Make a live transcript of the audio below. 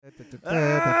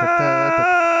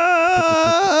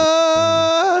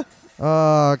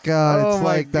Oh God! Oh It's my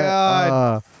like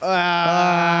God. that.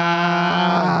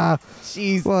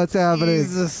 Jeez. What's happening?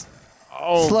 Jesus.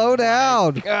 Oh, Slow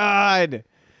down. God.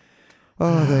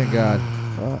 Oh, thank God.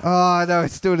 Oh no,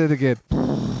 it's doing it again.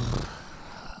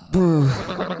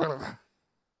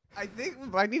 I think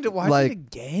I need to watch Like, it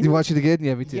again. You watch it again?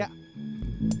 Yeah, me too. Yeah.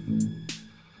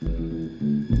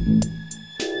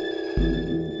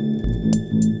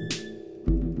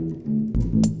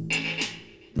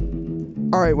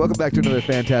 All right, welcome back to another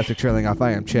fantastic Trailing Off.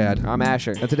 I am Chad. I'm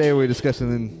Asher. And today we're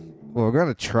discussing, well, we're going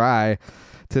to try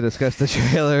to discuss the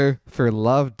trailer for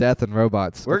Love, Death, and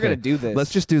Robots. We're Okay, going to do this.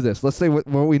 Let's just do this. Let's say what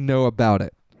we know about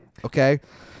it. Okay?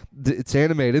 It's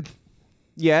animated.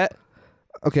 Yeah.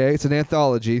 Okay, it's an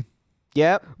anthology,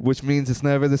 Yep. which means it's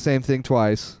never the same thing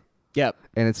twice. Yep.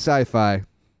 And it's sci-fi.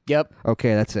 Yep.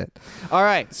 Okay, that's it. All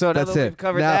right. So now That's that it. we've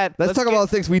covered Now, that, let's talk about the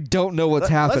things we don't know what's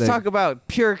happening. Let's talk about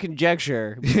pure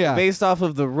conjecture Yeah. based off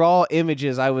of the raw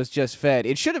images I was just fed.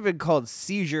 It should have been called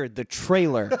Seizure the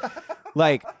Trailer.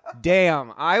 Like,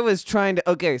 damn, I was trying to...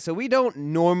 Okay, so we don't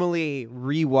normally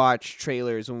rewatch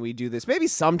trailers when we do this. Maybe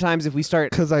sometimes if we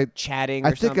start Because chatting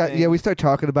I or think, something. we start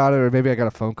talking about it, or maybe I got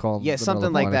a phone call. in Yeah, the middle something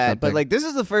of like one or that. But something. like, this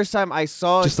is the first time I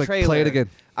saw Just a like trailer. play it again.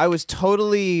 I was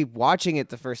totally watching it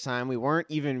the first time. We weren't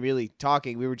even really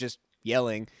talking. We were just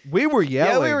yelling. We were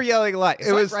yelling. Yeah, we were yelling a lot. It's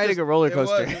It like was riding just- a roller it was-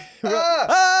 coaster.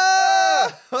 Ah!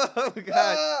 Oh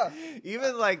god!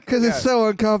 Even like Because it's so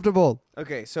uncomfortable.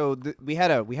 okay. So we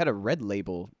had a Red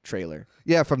Label trailer.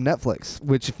 Yeah, from Netflix.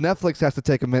 Which if Netflix has to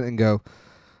take a minute and go,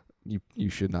 you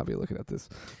should not be looking at this.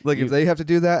 Like if they have to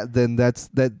do that, then that's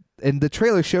that. And the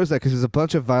trailer shows that because there's a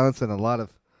bunch of violence and a lot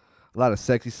of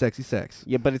sexy sex.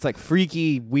 Yeah, but it's like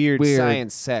freaky, weird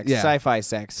science sex, Yeah. sci-fi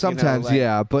sex. Sometimes, like,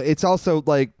 yeah, but it's also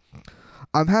like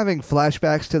I'm having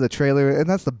flashbacks to the trailer, and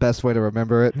that's the best way to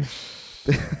remember it.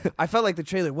 I felt like the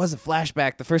trailer was a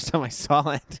flashback the first time I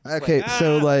saw it. It's Okay, like,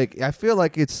 so like I feel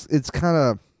like it's kind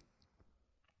of,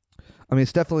 I mean,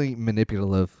 it's definitely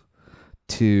manipulative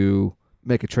to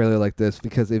make a trailer like this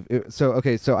because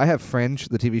so I have Fringe,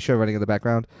 the TV show, running in the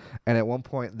background, and at one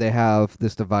point they have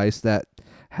this device that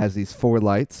has these 4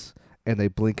 lights and they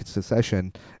blink in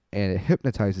succession and it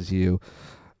hypnotizes you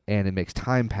and it makes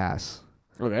time pass.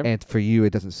 okay. And for you,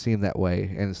 it doesn't seem that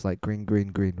way, and it's like green, green,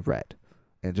 green, red,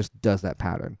 and it just does that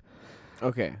pattern.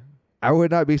 Okay. I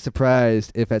would not be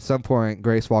surprised if at some point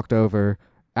Grace walked over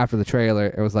after the trailer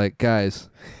and was like, guys,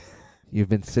 you've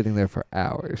been sitting there for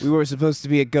hours. We were supposed to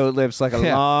be at Goat Lips like a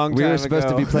Yeah, long time we ago. were supposed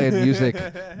to be playing music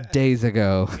days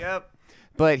ago. Yep.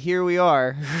 But here we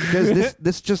are. Because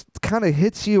this just kind of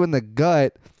hits you in the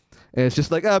gut, and it's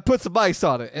just like, put some ice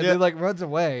on it. And Yep. then like runs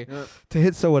away Yep. to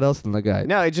hit someone else in the gut.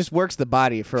 No, it just works the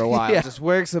body for a while. Yeah. It just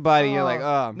works the body. You're like,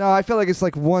 oh. No, I feel like it's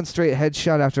like one straight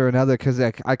headshot after another because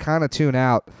I kind of tune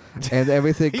out and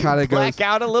everything You kind of goes. black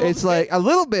out a little It's bit? like a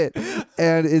little bit,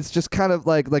 and it's just kind of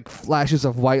like flashes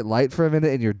of white light for a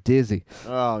minute, and you're dizzy.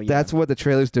 Oh, yeah. That's what the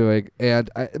trailer's doing,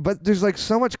 but there's like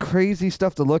so much crazy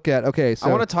stuff to look at. Okay, so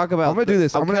I want to talk about. I'm gonna do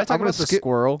this. I'm can gonna I talk about the skip.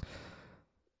 squirrel.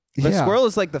 The Yeah. squirrel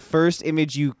is like the first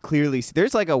image you clearly see.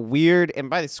 There's like a weird, and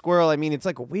by the squirrel I mean it's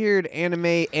like a weird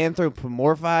anime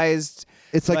anthropomorphized.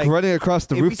 It's like running across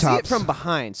the if rooftops. You see it from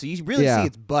behind, so you really Yeah. see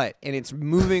its butt, and it's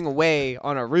moving away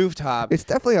on a rooftop. It's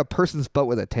definitely a person's butt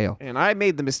with a tail. And I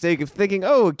made the mistake of thinking,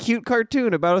 oh, a cute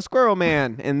cartoon about a squirrel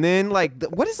man. And then, like,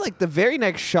 what is, like, the very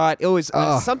next shot? It was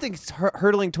something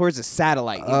hurtling towards a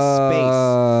satellite in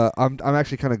space. I'm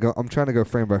actually kind of I'm trying to go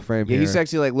frame by frame Yeah, here. he's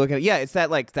actually, like, looking at yeah, it's that,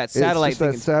 like, that satellite It's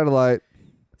just thing. that satellite,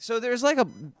 So there's, like, a...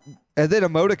 and then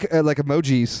like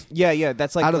emojis Yeah,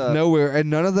 that's, like, out of nowhere, and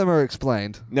none of them are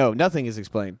explained. No, nothing is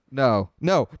explained. No,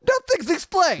 nothing's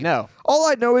explained. No. All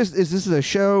I know is this is a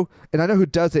show, and I know who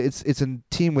does it. It's a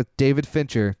team with David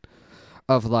Fincher,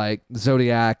 of like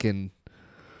Zodiac and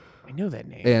I know that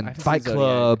name. and I've seen Fight Zodiac.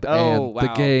 Club Oh, and The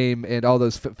wow. Game and all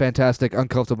those fantastic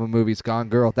uncomfortable movies. Gone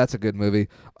Girl, that's a good movie.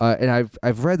 And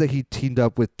I've read that he teamed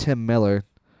up with Tim Miller,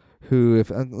 who, if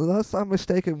unless I'm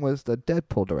mistaken, was the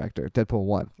Deadpool director, Deadpool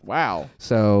 1. Wow.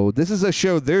 So this is a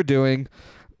show they're doing.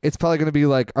 It's probably going to be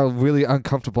like a really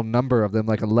uncomfortable number of them,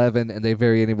 like 11, and they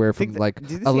vary anywhere from like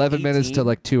did they say 11 minutes to 18?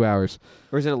 like 2 hours.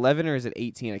 Or is it 11 or is it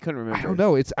 18? I couldn't remember. I don't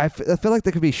know. I feel like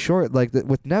they could be short. Like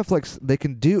with Netflix, they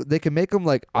can make them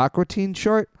like Aqua Teen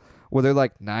short, where they're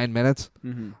like 9 minutes,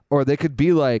 Mm-hmm. or they could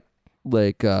be like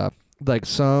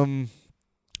some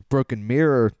Broken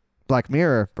Mirror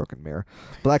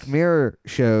Black Mirror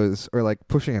shows are like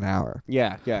pushing an hour.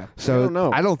 Yeah. So I don't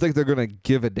know. I don't think they're gonna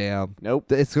give a damn.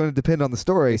 Nope. It's going to depend on the They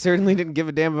story. certainly didn't give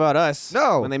a damn about us.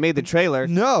 No. When they made the trailer,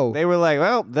 No. they were like,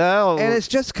 well, they'll. And it's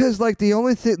just because like the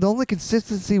only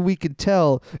consistency we can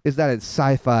tell is that it's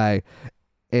sci-fi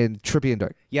and trippy and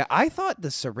dark. Yeah, I thought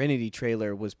the Serenity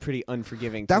trailer was pretty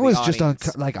unforgiving. That to was the just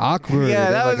audience. like awkward. Yeah,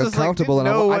 and that like was just uncomfortable, like,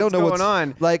 and I don't know what's what's going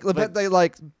on. Like,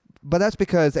 But- but that's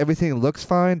because everything looks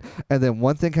fine, and then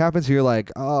one thing happens, you're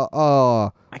like, I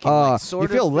can, like, you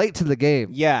sort feel of- late to the game.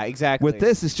 Yeah, exactly. With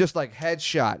this, it's just like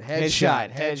headshot.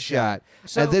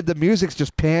 So- And then the music's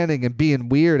just panning and being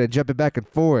weird and jumping back and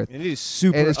forth. and it is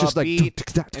super And it's just like,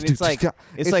 upbeat, and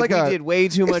it's like we a- did way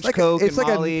too much coke it's and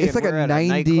like Molly. it's and like a we're at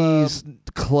nightclub. 90s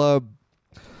club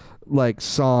like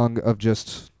song of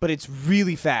just But it's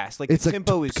really fast. Like It's the like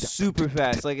tempo is super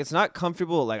fast. Like it's not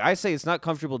comfortable. Like I say, it's not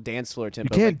comfortable dance floor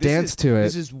tempo. can't Like, this dance is- to it.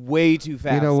 This is way too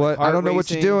fast. you know Like, what? I don't know heart what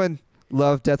you're racing. doing.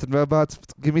 Love, Death, and Robots.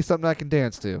 Give me something I can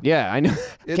dance to. Yeah, I know.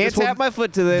 Yeah, Can't this will- tap my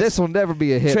foot to this. This will never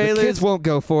be a hit. The Trailers- kids won't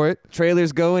go for it.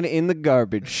 Trailer's going in the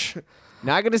garbage.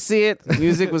 Not gonna see it. The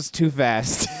music was too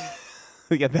fast.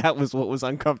 Yeah, that was what was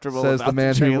uncomfortable Says about the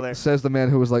man trailer.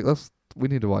 who was like, we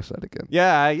need to watch that again.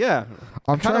 Yeah. I'm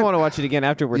I kind trying of want to watch it again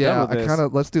after we're yeah, done with this.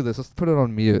 let's do this. Let's put it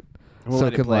on mute. We'll so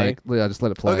let it can play. just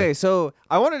let it play. Okay, so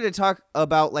I wanted to talk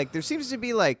about like there seems to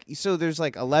be like there's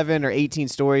like 11 or 18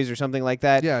 stories or something like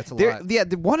that. Yeah, it's a lot. Yeah,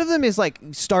 one of them is like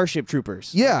Starship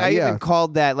Troopers. Yeah, Like, I yeah. even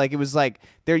called that like it was like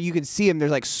there you can see them. There's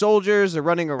like soldiers are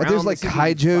running around. And there's they like seem to be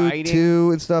kaiju fighting. too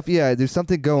and stuff. Yeah, there's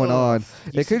something going Ugh. on.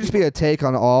 You It see could just be a take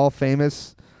on all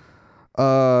famous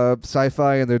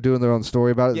sci-fi, and they're doing their own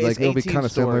story about it. Yeah, like it's it'll be 18 kind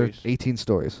of similar. stories. 18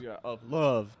 stories. Yeah, of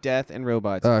love, death, and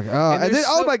robots. And then, there's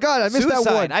oh my god, I missed that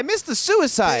suicide. one. I missed the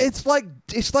suicide. It's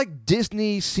like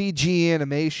Disney CG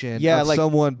animation. Yeah, of like-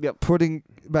 someone yep. putting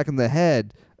back in the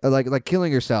head, like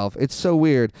killing herself. It's so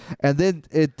weird. And then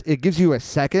it gives you a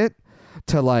second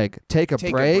to like take a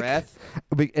Take break, a breath.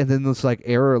 and then this like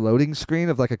error loading screen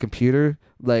of like a computer,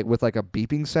 like with like a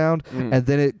beeping sound, and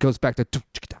then it goes back to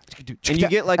And you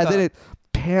get, like, and then a- it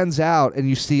pans out, and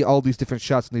you see all these different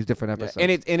shots in these different episodes.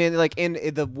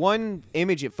 And the one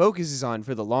image it focuses on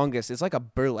for the longest is like a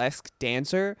burlesque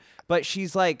dancer, but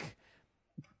she's like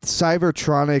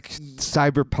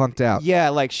cyberpunked out. yeah,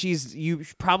 like she's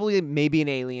probably maybe an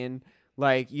alien,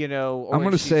 like or I'm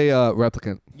gonna she's- say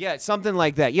replicant. yeah, something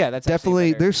like that. Yeah, that's Definitely,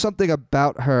 actually better. there's something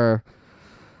about her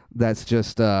that's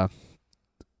just not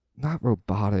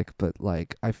robotic, but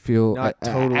like I feel not I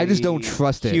totally just don't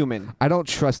trust it. human. I don't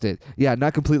trust it. Yeah,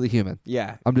 not completely human.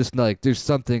 Yeah, I'm just like there's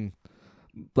something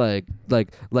like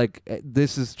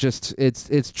this is just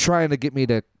it's trying to get me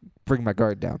to bring my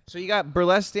guard down. so you got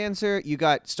burlesque dancer, you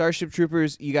got Starship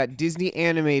Troopers, you got Disney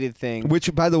animated thing.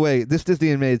 Which, by the way, this Disney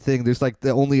animated thing, there's like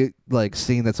the only like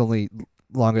scene that's only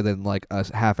longer than like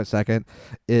half a second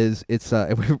is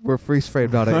we're freeze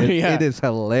framed on it. Yeah. It is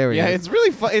hilarious. Yeah, it's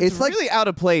really fun. It's like- really out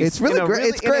of place. it's really in a great.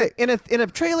 It's great. in a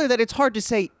trailer that it's hard to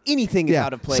say anything is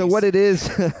out of place. So what it is,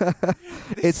 it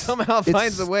it's somehow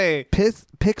finds a way.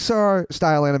 Pixar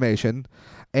style animation,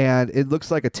 and it looks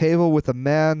like a table with a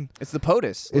man. It's the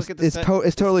POTUS. It's Look at the it's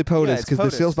totally yeah, POTUS it's because the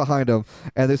POTUS. seal's behind him,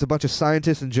 and there's a bunch of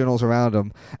scientists and journals around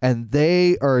him, and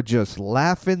they are just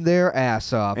laughing their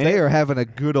ass off. And They it- are having a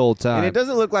good old time. And it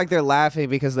doesn't look like they're laughing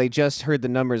because they just heard the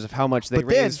numbers of how much they But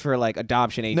then- raised for like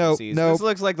adoption No, agencies. no. This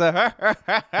looks like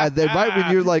the And then right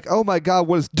when you're like, oh my god,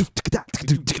 what is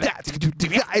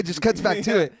it just cuts back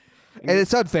to it, and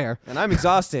it's unfair. and I'm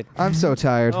exhausted. I'm so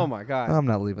tired. Oh my god. I'm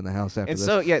not leaving the house after And this.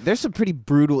 so yeah, there's some pretty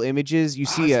brutal images. You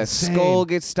see a it's insane. skull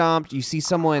get stomped. You see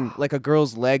someone like a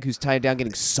girl's leg who's tied down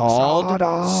getting sawed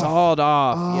Sawed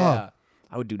off. Oh. Yeah,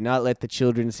 I would do not let the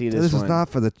children see this This one. is not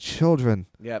for the children.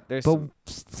 Yep. There's But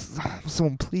some,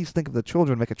 someone please think of the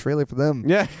children. Make a trailer for them.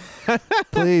 yeah.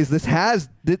 Please.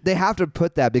 They have to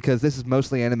put that because this is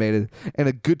mostly animated, and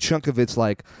a good chunk of it's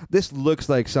like this looks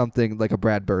like something like a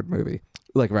Brad Bird movie,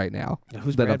 like right now.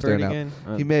 Who's that Brad up there Bird now. again?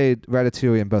 He made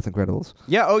Ratatouille and Both Incredibles.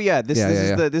 Yeah. Oh yeah. This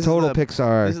is the total is the,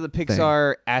 Pixar. This is the thing.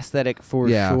 Pixar aesthetic for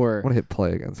yeah. sure. I want to hit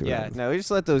play again. See what Yeah. happens. No, we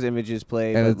just let those images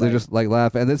play. And but, they're like- just like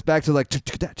laughing, and it's back to like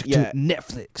Yeah.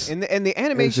 Netflix. And the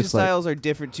animation just like- styles are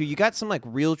different too. You got some like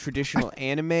real traditional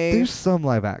anime. There's some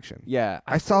live action. Yeah.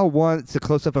 I saw one. It's a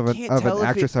close up of an Can't tell if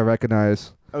actress I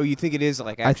recognize. Oh, you think it is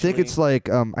like? Actually, I think it's like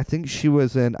I think she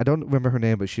was in. I don't remember her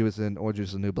name, but she was in Orange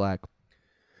Is the New Black,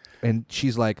 and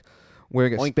she's like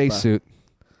wearing a Oinkba. spacesuit.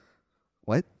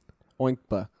 What?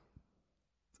 Oinkba.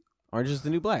 Orange is the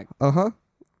New Black.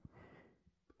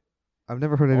 I've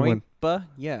never heard anyone. Oinkba.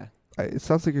 Yeah. It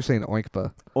sounds like you're saying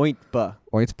Oinkba. Oinkba.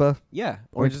 Oinkba. Yeah.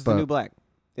 Orange is the Oinkba. New Black.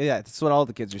 Yeah, that's what all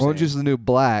the kids are saying. Orange is the New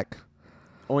Black.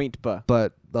 Ointba.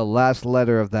 but the last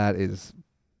letter of that is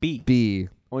B. B.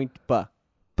 Ointba.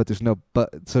 But there's no but,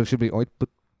 so it should be oint. But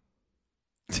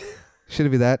should it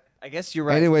be that? I guess you're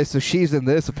right. Anyway, so she's in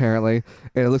this apparently,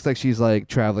 and it looks like she's like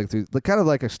traveling through, kind of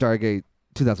like a Stargate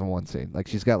 2001 scene. Like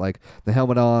she's got like the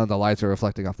helmet on, the lights are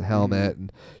reflecting off the helmet,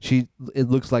 and it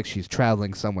looks like she's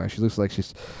traveling somewhere. She looks like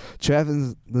she's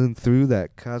traveling through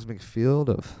that cosmic field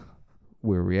of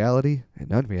where reality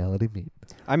and unreality meet.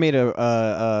 I made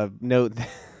a note.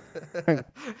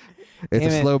 It's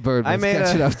Damn a it. slow bird, but I it's made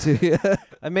catching up to you.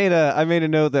 I made a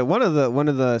note that one of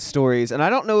the stories, and I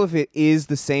don't know if it is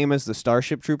the same as the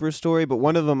Starship Troopers story, but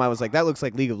one of them I was like, that looks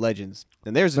like League of Legends.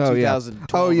 And there's a 2012.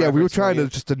 Oh yeah, we were reference for trying you.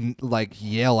 to just like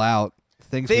yell out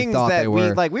things we thought that they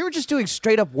were. we were just doing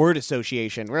straight up word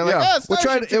association. We're like, Yeah. oh,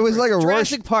 Starship It was like a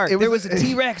Jurassic Rorsch- Park. it was- There was a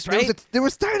T-Rex, right? There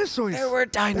was dinosaurs. There were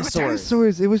dinosaurs. There were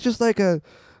dinosaurs. It was just like a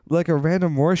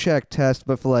random Rorschach test,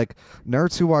 but for like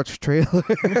nerds who watch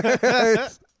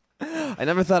trailers. I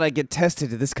never thought I'd get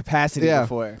tested to this capacity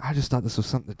before. I just thought this was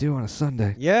something to do on a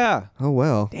Sunday. Yeah. Oh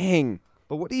well. Dang.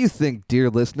 But what do you think,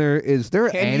 dear listener? Is there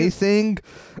Can you- anything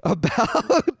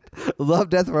about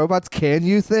Love, Death, Robots? Can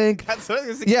you think? That's what I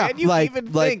was Yeah, Can you like,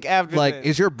 even like, think after like, this?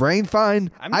 is your brain fine?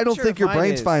 I'm I not don't sure think if your mine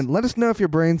brain's is. fine. Let us know if your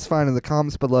brain's fine in the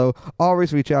comments below.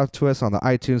 Always reach out to us on the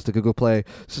iTunes, the Google Play.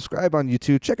 Subscribe on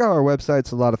YouTube. Check out our website.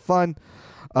 It's a lot of fun.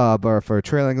 But for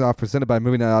Trailing Off, presented by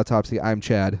Movie Night Autopsy, I'm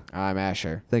Chad. I'm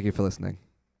Asher. Thank you for listening.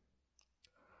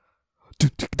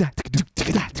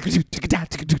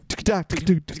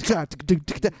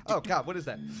 Oh God, what is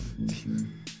that?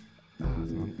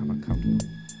 I'm uncomfortable.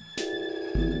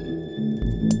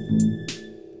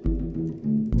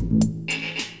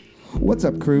 What's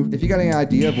up, crew? If you got any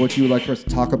idea of what you would like for us to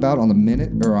talk about on The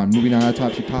Minute or on Movie Night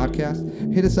Autopsy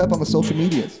Podcast, hit us up on the social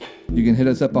medias. You can hit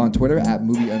us up on Twitter at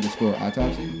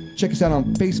movie_autopsy. Check us out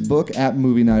on Facebook at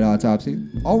Movie Night Autopsy.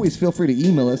 Always feel free to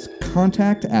email us,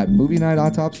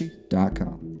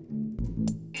 contact@movienightautopsy.com.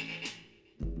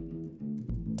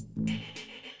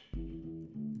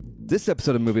 This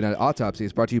episode of Movie Night Autopsy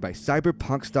is brought to you by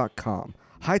Cyberpunks.com.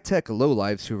 High-tech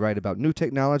lowlifes who write about new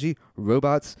technology,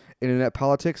 robots, internet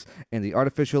politics, and the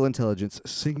artificial intelligence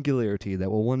singularity that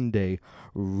will one day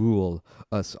rule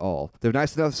us all. They're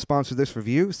nice enough to sponsor this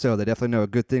review, so they definitely know a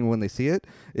good thing when they see it.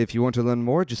 If you want to learn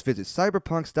more, just visit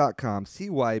cyberpunks.com,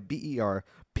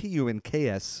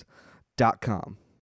 CYBERPUNKS.com.